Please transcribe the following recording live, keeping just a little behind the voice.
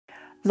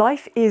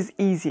Life is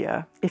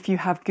easier if you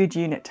have good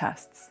unit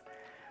tests,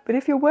 but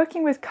if you're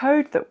working with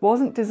code that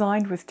wasn't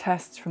designed with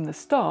tests from the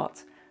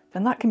start,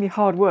 then that can be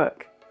hard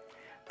work.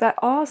 There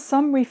are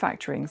some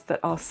refactorings that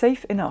are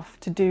safe enough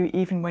to do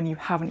even when you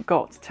haven't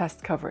got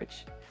test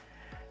coverage.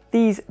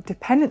 These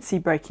dependency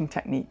breaking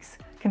techniques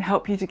can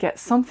help you to get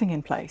something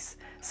in place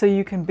so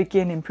you can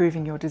begin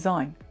improving your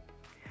design.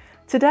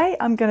 Today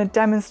I'm going to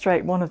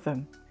demonstrate one of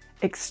them,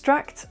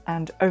 extract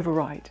and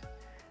override,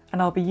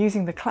 and I'll be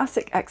using the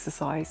classic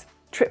exercise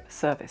trip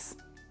service.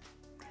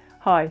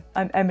 Hi,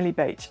 I'm Emily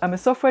Bache. I'm a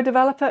software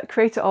developer,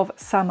 creator of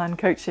Salman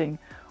Coaching.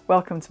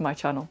 Welcome to my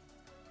channel.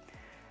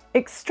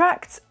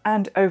 Extract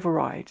and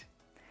override.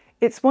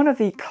 It's one of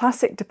the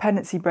classic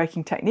dependency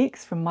breaking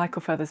techniques from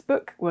Michael Feather's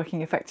book,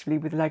 Working Effectively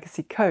with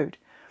Legacy Code.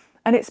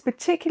 And it's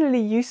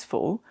particularly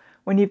useful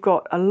when you've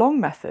got a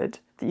long method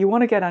that you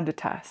want to get under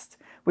test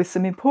with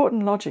some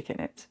important logic in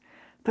it,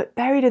 but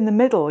buried in the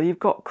middle you've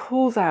got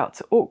calls out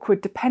to awkward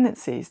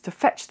dependencies to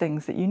fetch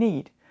things that you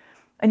need.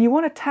 And you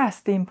want to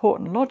test the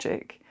important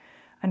logic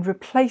and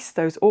replace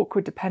those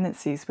awkward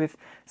dependencies with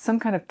some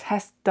kind of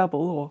test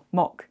double or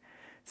mock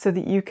so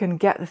that you can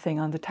get the thing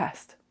under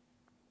test.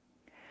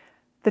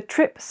 The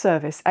trip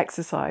service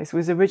exercise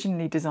was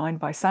originally designed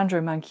by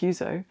Sandro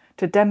Mancuso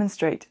to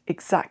demonstrate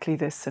exactly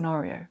this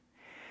scenario.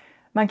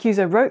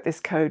 Mancuso wrote this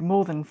code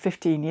more than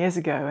 15 years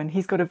ago, and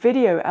he's got a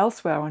video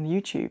elsewhere on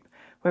YouTube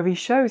where he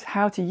shows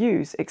how to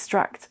use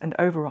extract and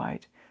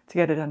override to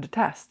get it under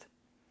test.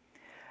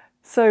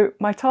 So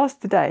my task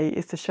today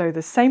is to show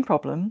the same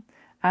problem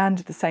and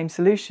the same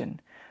solution,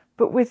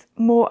 but with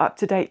more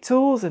up-to-date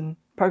tools and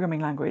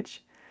programming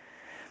language.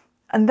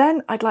 And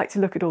then I'd like to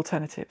look at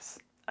alternatives,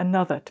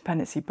 another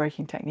dependency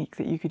breaking technique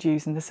that you could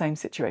use in the same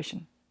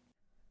situation.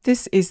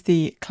 This is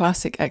the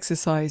classic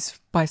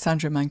exercise by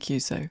Sandro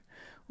Mancuso.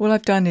 All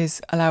I've done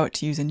is allow it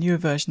to use a newer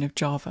version of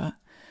Java,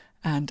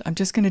 and I'm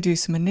just going to do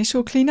some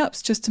initial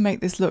cleanups just to make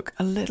this look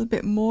a little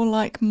bit more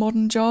like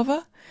modern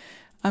Java.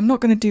 I'm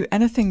not going to do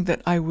anything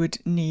that I would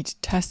need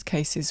test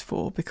cases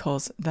for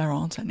because there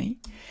aren't any,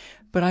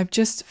 but I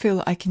just feel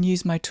that I can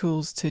use my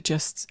tools to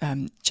just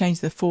change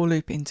the for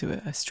loop into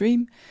a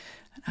stream,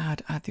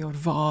 and add the odd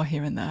var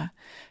here and there,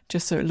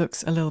 just so it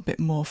looks a little bit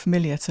more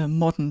familiar to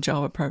modern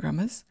Java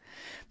programmers.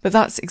 But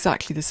that's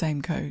exactly the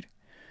same code.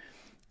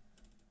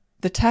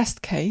 The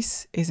test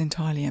case is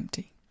entirely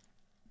empty.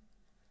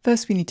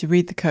 First we need to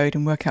read the code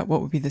and work out what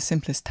would be the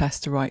simplest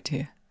test to write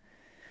here.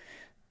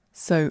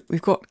 So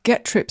we've got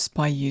get trips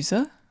by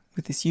user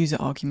with this user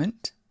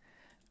argument.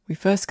 We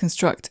first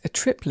construct a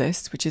trip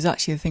list, which is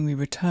actually the thing we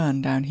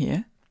return down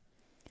here.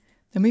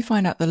 Then we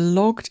find out the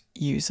logged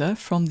user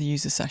from the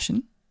user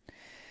session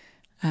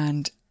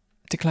and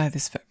declare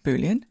this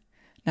boolean.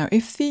 Now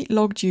if the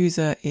logged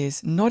user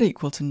is not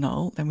equal to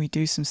null, then we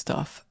do some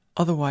stuff,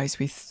 otherwise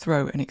we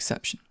throw an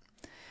exception.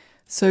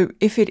 So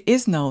if it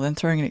is null, then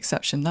throwing an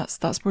exception, that's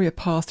probably a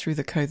path through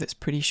the code that's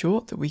pretty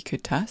short that we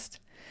could test.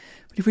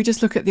 But if we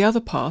just look at the other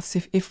paths,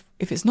 if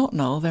it's not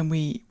null, then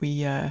we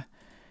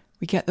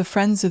get the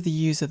friends of the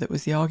user that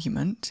was the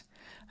argument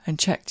and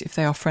checked if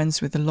they are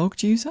friends with the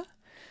logged user.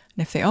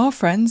 And if they are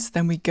friends,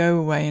 then we go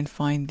away and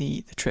find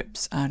the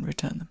trips and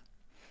return them.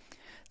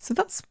 So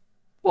that's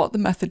what the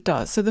method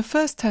does. So the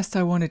first test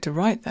I wanted to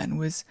write then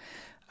was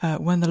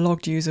when the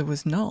logged user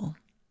was null,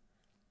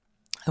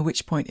 at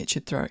which point it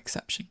should throw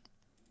exception.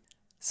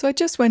 So I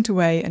just went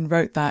away and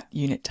wrote that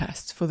unit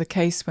test for the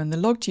case when the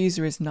logged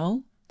user is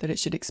null, that it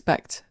should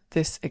expect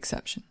this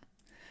exception.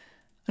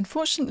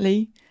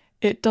 Unfortunately,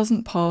 it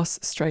doesn't pass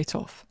straight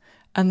off,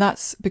 and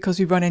that's because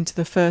we run into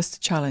the first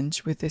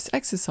challenge with this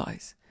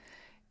exercise.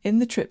 In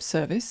the trip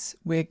service,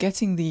 we're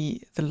getting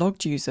the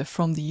logged user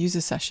from the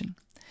user session,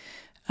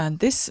 and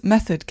this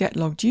method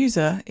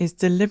getLoggedUser is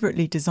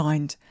deliberately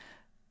designed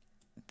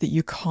that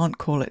you can't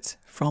call it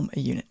from a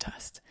unit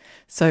test.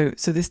 So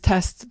this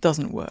test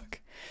doesn't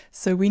work.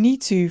 So we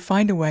need to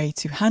find a way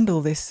to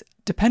handle this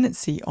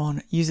dependency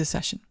on user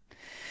session.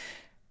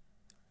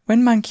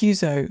 When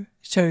Mancuso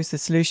shows the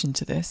solution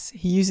to this,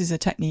 he uses a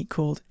technique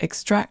called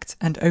extract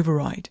and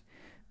override.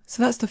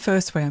 So that's the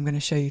first way I'm going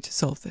to show you to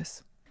solve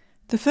this.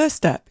 The first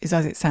step is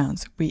as it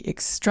sounds. We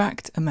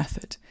extract a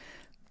method.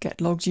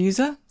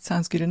 GetLoggedUser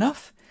sounds good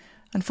enough.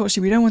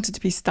 Unfortunately, we don't want it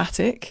to be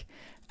static,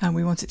 and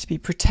we want it to be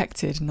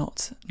protected,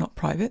 not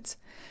private.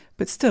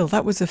 But still,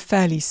 that was a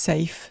fairly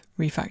safe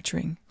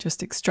refactoring,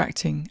 just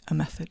extracting a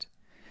method.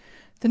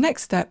 The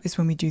next step is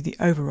when we do the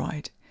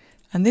override.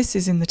 And this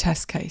is in the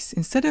test case.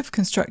 Instead of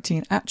constructing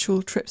an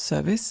actual trip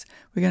service,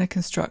 we're going to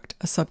construct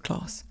a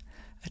subclass,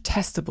 a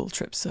testable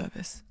trip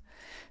service.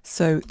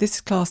 So this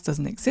class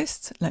doesn't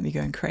exist. Let me go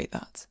and create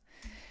that.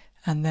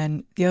 And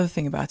then the other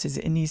thing about it is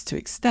it needs to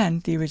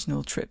extend the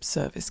original trip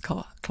service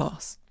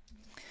class.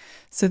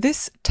 So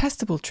this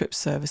testable trip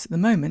service at the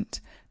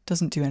moment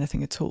doesn't do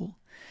anything at all.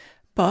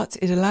 But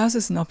it allows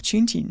us an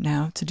opportunity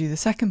now to do the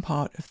second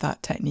part of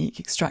that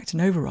technique, extract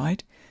and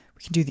override.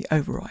 We can do the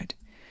override.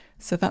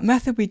 So that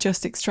method we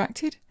just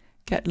extracted,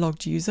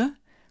 getLoggedUser,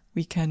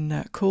 we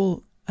can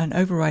call an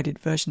overrided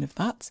version of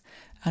that,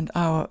 and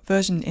our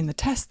version in the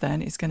test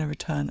then is going to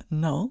return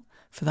null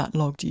for that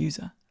logged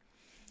user.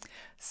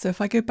 So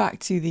if I go back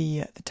to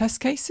the test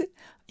case,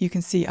 you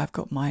can see I've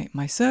got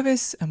my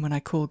service, and when I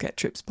call get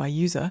trips by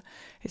user,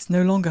 it's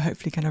no longer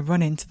hopefully going to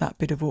run into that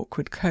bit of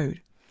awkward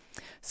code.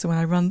 So when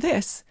I run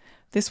this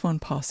one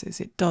passes.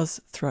 It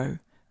does throw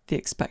the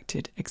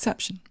expected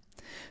exception.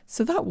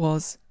 So that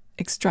was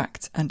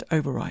extract and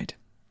override.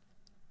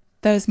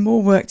 There's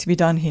more work to be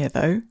done here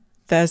though.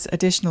 There's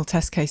additional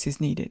test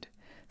cases needed.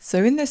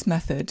 So in this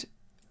method,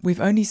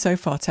 we've only so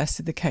far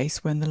tested the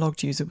case when the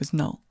logged user was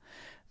null.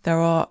 There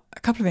are a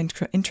couple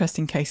of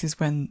interesting cases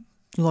when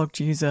the logged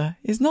user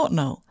is not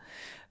null.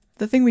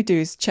 The thing we do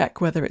is check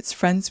whether it's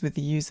friends with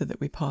the user that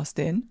we passed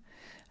in,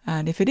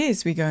 and if it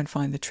is, we go and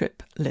find the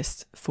trip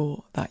list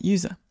for that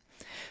user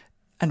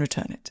and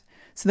return it.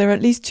 So there are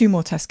at least two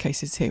more test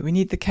cases here. We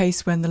need the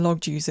case when the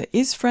logged user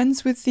is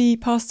friends with the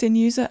passed in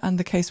user and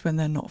the case when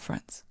they're not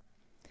friends.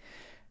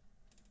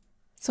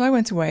 So I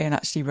went away and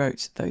actually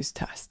wrote those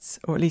tests,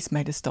 or at least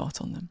made a start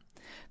on them.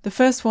 The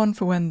first one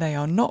for when they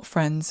are not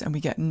friends and we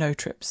get no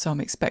trips, so I'm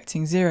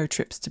expecting 0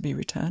 trips to be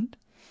returned.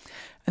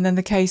 And then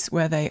the case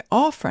where they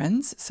are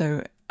friends,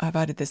 so I've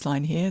added this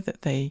line here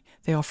that they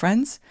are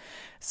friends,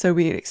 so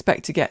we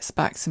expect to get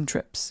back some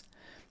trips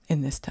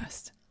in this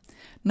test.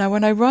 Now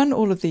when I run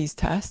all of these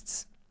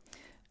tests,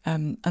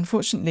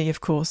 unfortunately of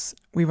course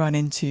we run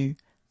into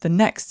the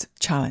next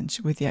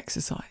challenge with the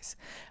exercise,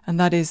 and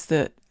that is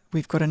that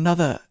we've got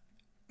another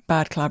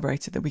bad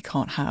collaborator that we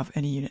can't have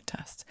in a unit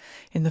test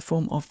in the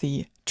form of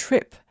the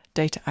trip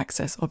data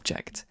access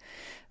object.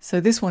 So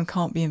this one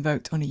can't be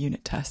invoked on a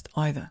unit test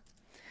either.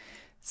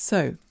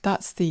 So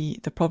that's the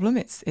problem.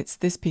 It's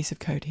this piece of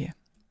code here.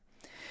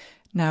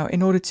 Now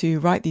in order to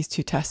write these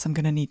two tests, I'm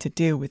going to need to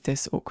deal with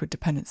this awkward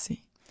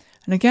dependency.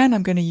 And again,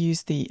 I'm going to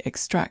use the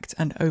extract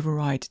and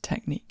override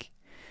technique.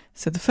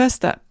 So the first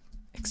step,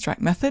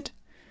 extract method,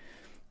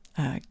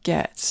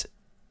 get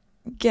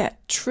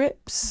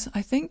trips,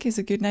 I think is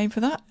a good name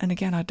for that. And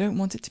again, I don't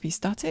want it to be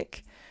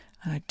static,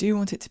 and I do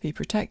want it to be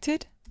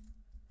protected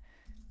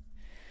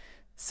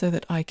so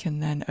that I can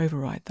then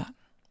override that.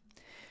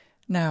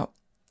 Now,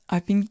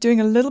 I've been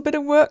doing a little bit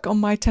of work on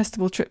my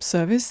testable trip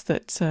service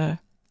that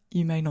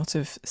you may not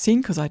have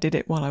seen because I did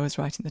it while I was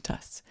writing the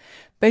tests.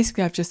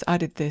 Basically, I've just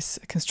added this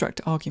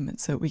constructor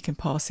argument so that we can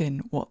pass in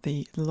what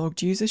the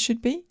logged user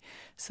should be.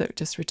 So it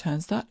just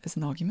returns that as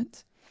an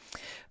argument.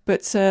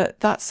 But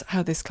that's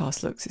how this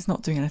class looks. It's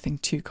not doing anything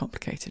too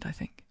complicated, I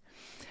think.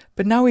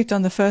 But now we've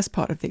done the first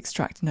part of the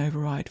extract and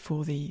override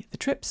for the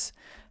trips.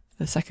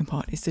 The second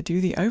part is to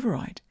do the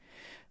override.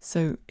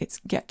 So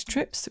it's get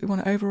trips that we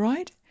want to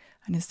override.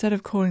 And instead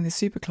of calling the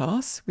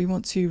superclass, we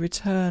want to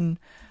return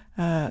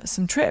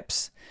some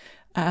trips.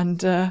 And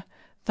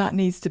that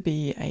needs to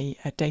be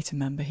a data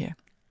member here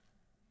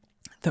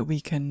that we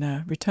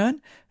can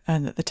return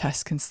and that the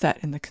test can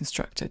set in the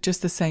constructor,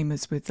 just the same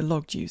as with the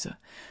logged user.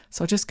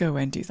 So I'll just go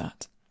away and do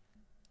that.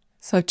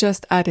 So I've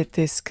just added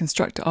this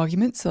constructor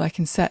argument so I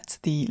can set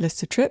the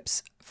list of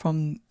trips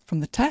from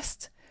the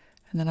test.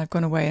 And then I've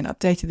gone away and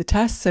updated the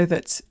test so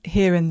that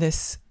here in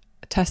this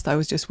test I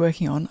was just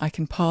working on, I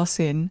can pass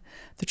in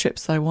the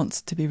trips that I want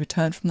to be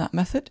returned from that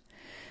method.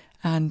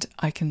 And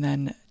I can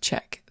then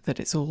check that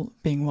it's all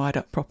being wired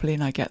up properly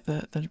and I get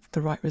the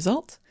right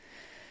result.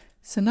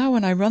 So now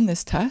when I run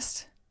this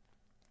test,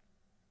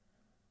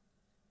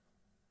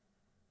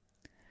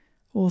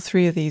 all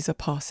three of these are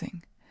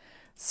passing.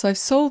 So I've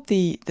solved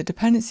the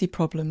dependency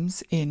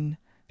problems in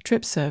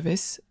trip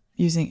service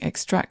using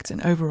extract and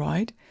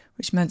override,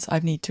 which meant I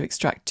need to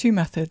extract two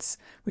methods,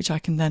 which I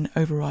can then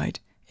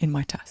override in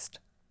my test.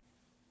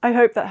 I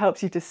hope that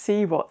helps you to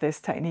see what this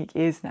technique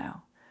is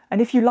now. And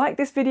if you like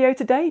this video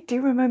today,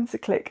 do remember to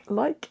click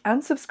like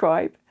and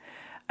subscribe.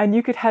 And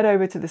you could head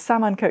over to the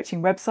Saman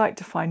Coaching website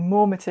to find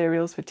more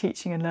materials for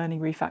teaching and learning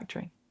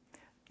refactoring.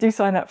 Do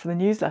sign up for the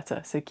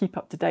newsletter, so keep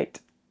up to date.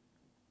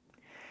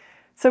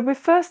 So we're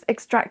first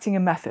extracting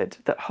a method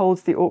that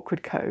holds the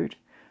awkward code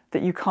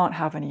that you can't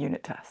have in a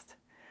unit test.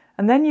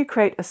 And then you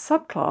create a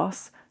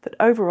subclass that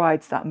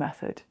overrides that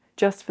method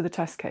just for the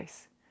test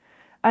case.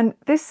 And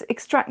this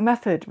extract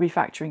method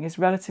refactoring is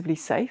relatively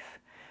safe,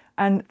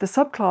 and the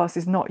subclass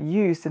is not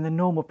used in the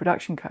normal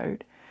production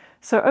code.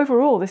 So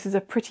overall, this is a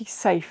pretty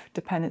safe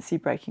dependency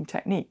breaking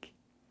technique.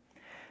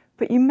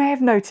 But you may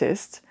have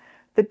noticed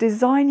the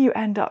design you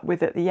end up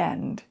with at the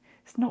end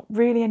is not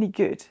really any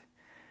good,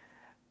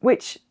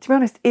 which, to be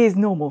honest, is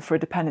normal for a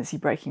dependency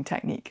breaking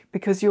technique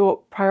because your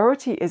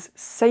priority is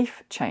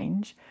safe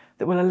change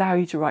that will allow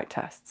you to write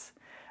tests.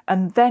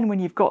 And then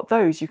when you've got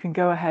those, you can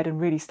go ahead and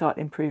really start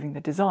improving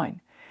the design.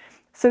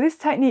 So this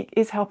technique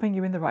is helping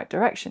you in the right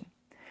direction.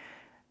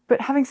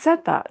 But having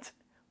said that,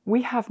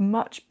 we have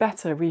much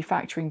better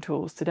refactoring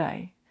tools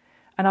today,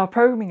 and our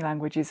programming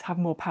languages have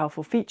more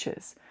powerful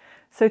features.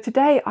 So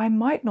today I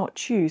might not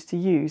choose to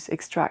use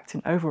extract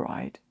and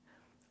override.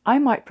 I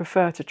might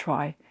prefer to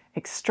try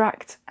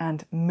extract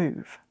and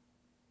move.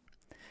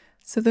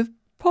 So the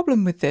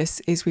problem with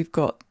this is we've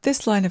got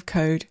this line of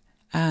code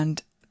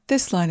and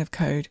this line of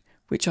code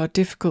which are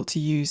difficult to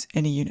use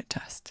in a unit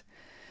test.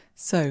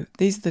 So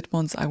these are the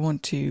ones I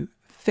want to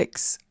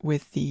fix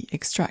with the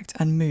extract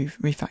and move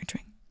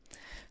refactoring.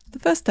 The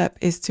first step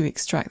is to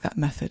extract that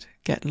method,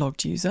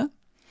 getLoggedUser.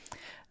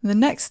 The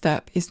next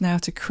step is now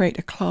to create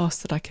a class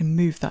that I can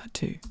move that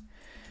to.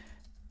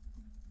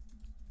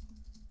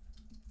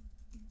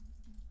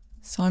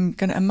 So I'm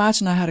going to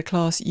imagine I had a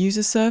class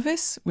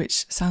userService,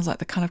 which sounds like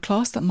the kind of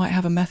class that might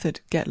have a method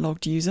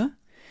getLoggedUser.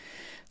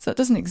 So that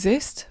doesn't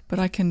exist, but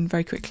I can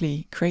very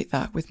quickly create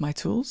that with my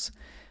tools.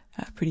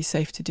 Pretty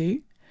safe to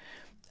do.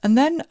 And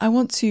then I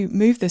want to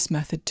move this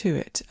method to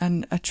it.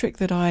 And a trick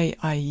that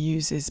I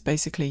use is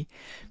basically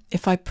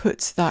if I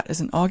put that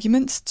as an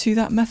argument to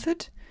that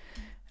method,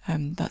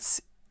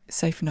 that's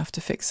safe enough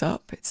to fix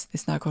up.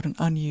 It's now got an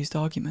unused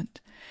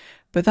argument.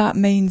 But that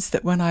means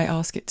that when I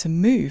ask it to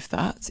move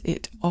that,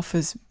 it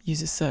offers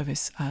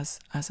userService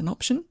as an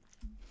option,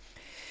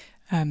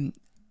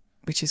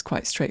 which is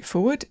quite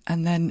straightforward.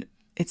 And then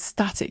it's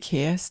static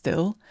here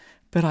still,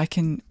 but I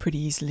can pretty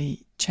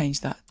easily change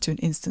that to an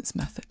instance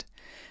method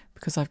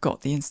because I've got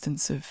the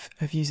instance of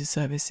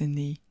userService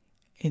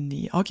in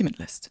the argument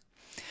list.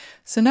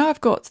 So now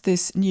I've got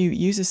this new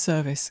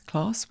userService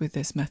class with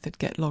this method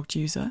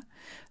getLoggedUser.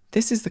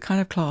 This is the kind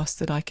of class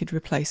that I could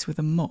replace with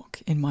a mock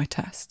in my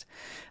test.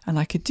 And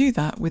I could do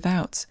that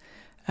without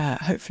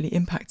hopefully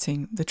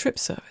impacting the trip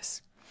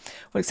service.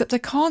 Well, except I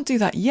can't do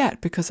that yet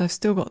because I've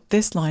still got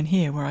this line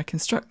here where I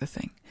construct the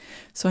thing.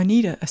 So I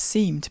need a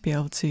seam to be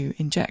able to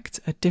inject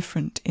a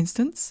different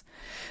instance.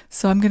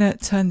 So I'm going to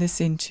turn this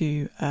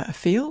into a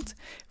field.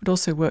 It would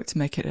also work to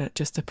make it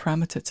just a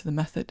parameter to the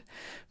method,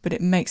 but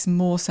it makes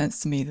more sense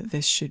to me that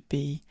this should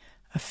be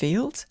a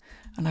field.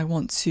 And I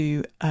want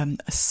to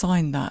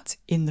assign that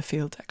in the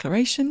field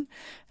declaration.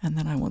 And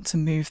then I want to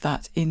move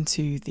that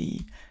into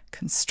the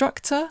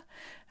constructor.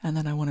 And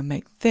then I want to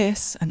make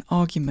this an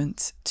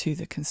argument to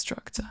the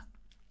constructor.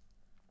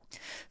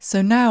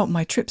 So now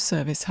my trip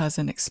service has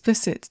an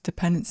explicit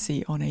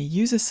dependency on a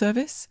user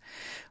service,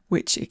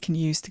 which it can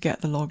use to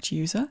get the logged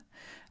user.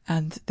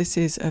 And this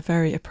is a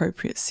very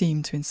appropriate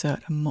seam to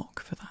insert a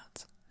mock for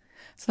that.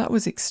 So that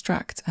was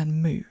extract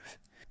and move.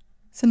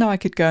 So now I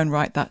could go and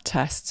write that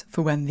test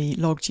for when the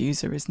logged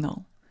user is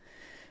null.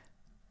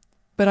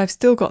 But I've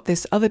still got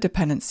this other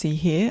dependency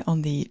here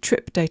on the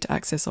trip data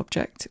access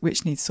object,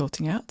 which needs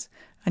sorting out.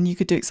 And you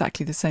could do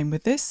exactly the same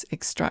with this,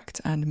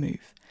 extract and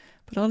move.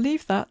 But I'll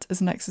leave that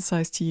as an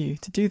exercise to you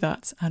to do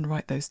that and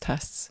write those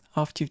tests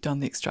after you've done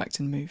the extract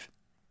and move.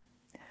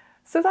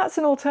 So that's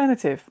an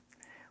alternative.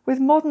 With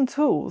modern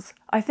tools,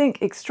 I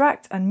think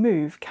extract and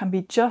move can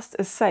be just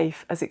as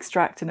safe as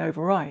extract and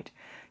override.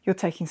 You're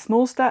taking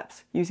small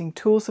steps using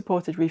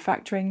tool-supported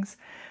refactorings,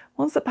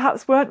 ones that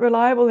perhaps weren't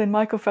reliable in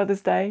Michael Feather's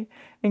day,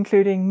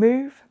 including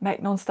move,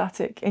 make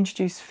non-static,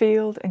 introduce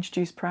field,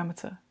 introduce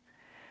parameter.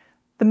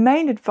 The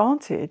main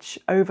advantage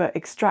over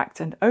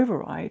extract and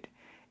override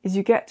is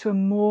you get to a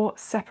more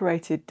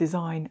separated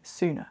design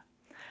sooner.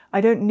 I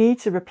don't need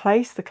to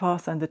replace the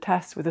class under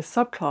test with a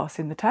subclass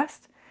in the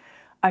test.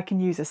 I can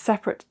use a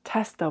separate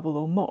test double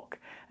or mock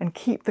and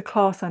keep the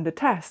class under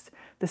test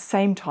the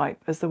same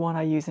type as the one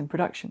I use in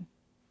production.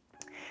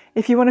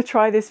 If you want to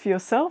try this for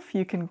yourself,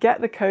 you can get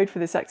the code for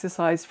this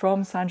exercise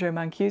from Sandro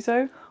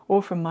Mancuso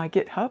or from my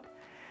GitHub.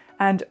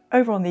 And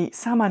over on the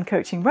Salman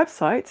Coaching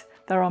website,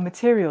 there are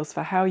materials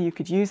for how you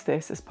could use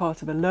this as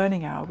part of a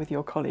learning hour with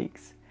your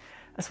colleagues,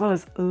 as well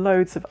as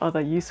loads of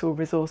other useful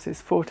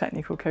resources for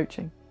technical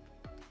coaching.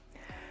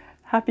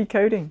 Happy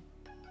coding!